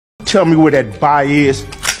Tell me where that buy is,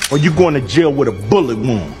 or you going to jail with a bullet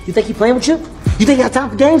wound. You think he playing with you? You think he got time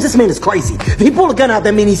for games? This man is crazy. If he pull a gun out,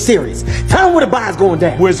 that means he's serious. Tell him where the buy's going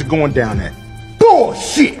down. Where's it going down at?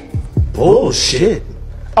 Bullshit! Bullshit?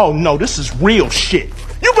 Oh no, this is real shit.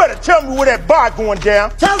 You better tell me where that buy going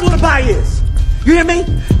down. Tell us where the buy is. You hear me?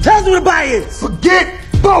 Tell us where the buy is. Forget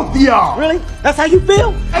both of y'all. Really? That's how you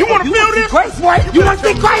feel? You want to feel this? Crazy, right? You want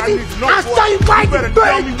to be crazy? I'll show you crazy. You better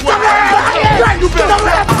tell me what you better.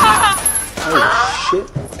 Oh shit.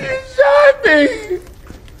 He shot me.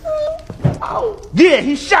 Oh. Yeah,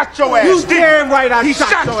 he shot your ass. You damn right I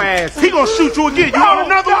shot your your ass. He gonna shoot you again. You want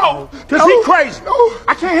another one? Cause he crazy.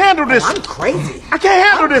 I can't handle this. I'm crazy. I can't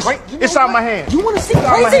handle this. It's out my hand. You want to see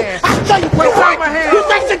crazy? I'll show you crazy. It's out my hand. You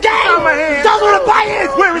think the game? It's out my hand. Tell me where the buy is.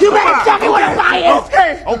 Where is you the better buy? tell me where the buy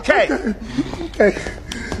is. Okay.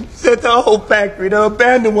 Set the whole factory, the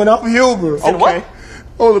abandoned one off Huber. Okay.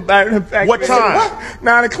 Whole abandoned factory. What time?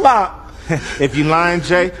 9 o'clock. If you lying,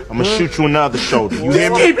 Jay, I'm gonna shoot you in the other shoulder. You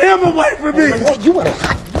hear me? Keep him away from me. You want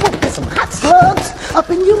to get some hot slugs up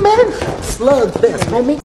in you, man? Slug fest, man.